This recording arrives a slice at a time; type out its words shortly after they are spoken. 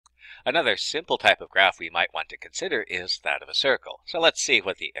Another simple type of graph we might want to consider is that of a circle. So let's see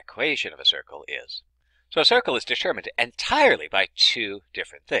what the equation of a circle is. So a circle is determined entirely by two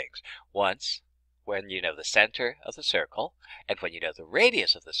different things. Once, when you know the center of the circle, and when you know the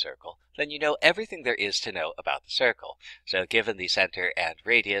radius of the circle, then you know everything there is to know about the circle. So given the center and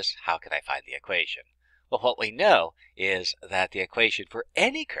radius, how can I find the equation? Well, what we know is that the equation for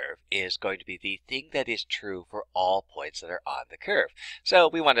any curve is going to be the thing that is true for all points that are on the curve. So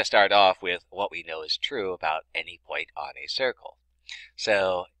we want to start off with what we know is true about any point on a circle.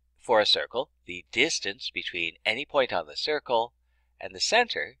 So for a circle, the distance between any point on the circle and the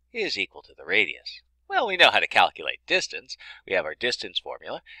center is equal to the radius. Well, we know how to calculate distance. We have our distance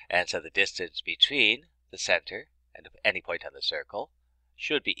formula, and so the distance between the center and any point on the circle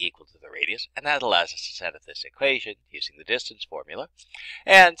should be equal to the radius, and that allows us to set up this equation using the distance formula.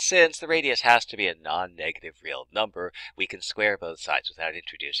 And since the radius has to be a non-negative real number, we can square both sides without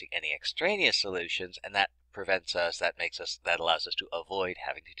introducing any extraneous solutions, and that allows us to avoid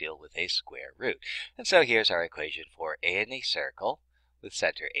having to deal with a square root. And so here's our equation for any circle with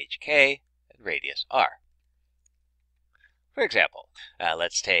center HK and radius R. For example,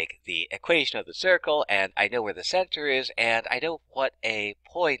 let's take the equation of the circle, and I know where the center is, and I know what a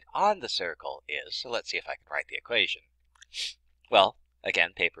point on the circle is. So let's see if I can write the equation. Well,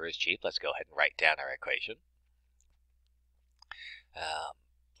 again, paper is cheap. Let's go ahead and write down our equation.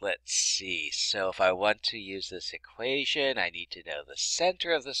 Let's see. So if I want to use this equation, I need to know the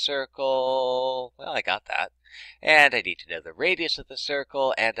center of the circle. Well, I got that. And I need to know the radius of the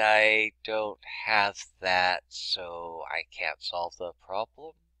circle, and I don't have that, so I can't solve the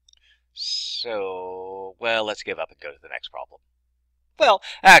problem. So, well, let's give up and go to the next problem. Well,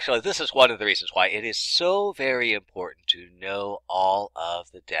 actually, this is one of the reasons why it is so very important to know all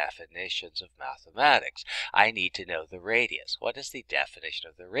of the definitions of mathematics. I need to know the radius. What is the definition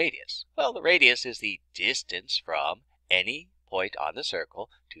of the radius? Well, the radius is the distance from any point on the circle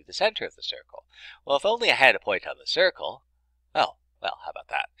to the center of the circle. Well, if only I had a point on the circle, well, how about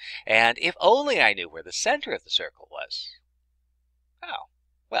that? And if only I knew where the center of the circle was. Oh.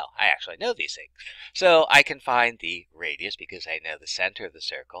 Well, I actually know these things. So I can find the radius because I know the center of the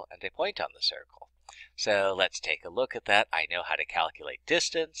circle and a point on the circle. So let's take a look at that. I know how to calculate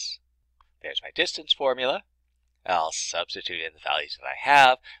distance. There's my distance formula. I'll substitute in the values that I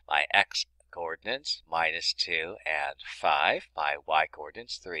have. My x coordinates, -2 and 5. My y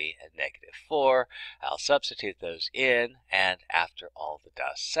coordinates, 3 and -4. I'll substitute those in, and after all the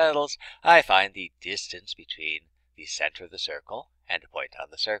dust settles, I find the distance between the center of the circle and a point on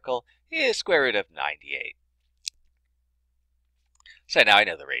the circle is square root of 98. So now I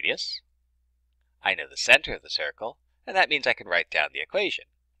know the radius, I know the center of the circle, and that means I can write down the equation.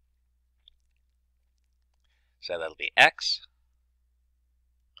 So that'll be x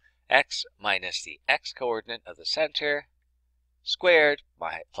minus the x coordinate of the center squared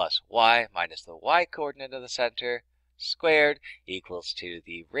plus y minus the y coordinate of the center squared equals to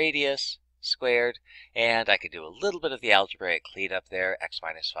the radius squared, and I can do a little bit of the algebraic cleanup there. X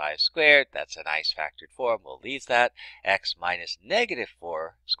minus 5 squared, that's a nice factored form, we'll leave that. X minus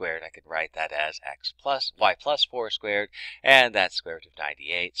 -4 squared, I can write that as y plus 4 squared, and that's square root of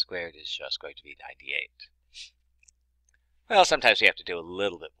 98 squared is just going to be 98. Well, sometimes we have to do a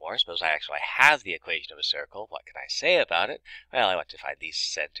little bit more. Suppose I actually have the equation of a circle. What can I say about it? Well, I want to find the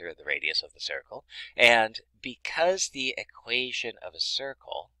center and the radius of the circle, and because the equation of a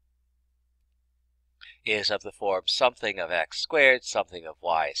circle is of the form something of x squared, something of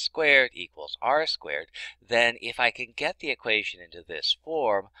y squared equals r squared, then if I can get the equation into this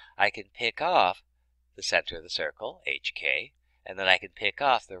form, I can pick off the center of the circle, hk, and then I can pick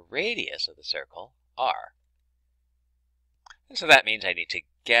off the radius of the circle, r. And so that means I need to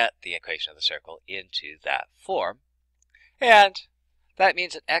get the equation of the circle into that form, and that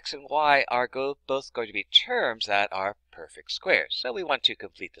means that x and y are both going to be terms that are perfect squares. So we want to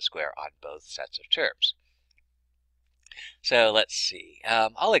complete the square on both sets of terms. So let's see.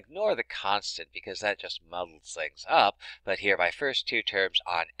 I'll ignore the constant because that just muddles things up. But here my first two terms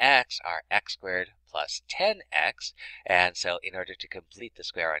on x are x squared plus 10x. And so in order to complete the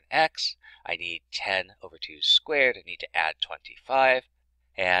square on x, I need 10 over 2 squared. I need to add 25.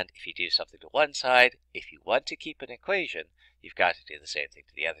 And if you do something to one side, if you want to keep an equation, you've got to do the same thing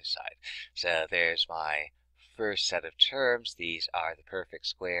to the other side. So there's my first set of terms. These are the perfect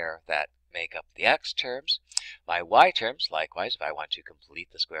square that make up the x terms. My y terms, likewise, if I want to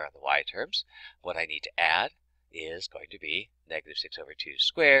complete the square on the y terms, what I need to add is going to be -6 over 2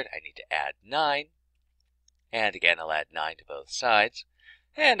 squared. I need to add 9. And again, I'll add 9 to both sides.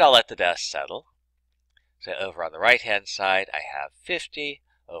 And I'll let the dust settle. So over on the right-hand side, I have 50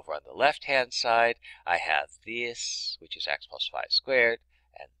 Over on the left-hand side, I have this, which is x plus 5 squared,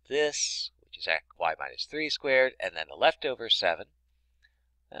 and this, which is y minus 3 squared, and then a leftover 7.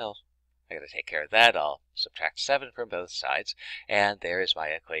 Well, I got to take care of that. I'll subtract 7 from both sides, and there is my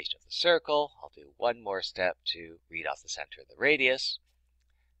equation of the circle. I'll do one more step to read off the center of the radius.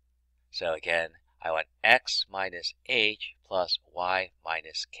 So again, I want x minus h plus y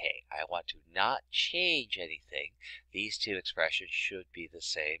minus k. I want to not change anything. These two expressions should be the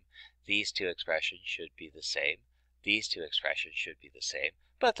same. These two expressions should be the same. These two expressions should be the same.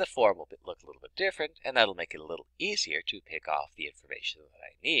 But the form will look a little bit different, and that'll make it a little easier to pick off the information that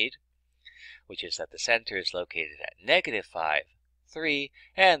I need, which is that the center is located at -5, 3,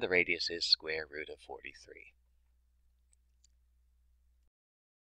 and the radius is square root of 43.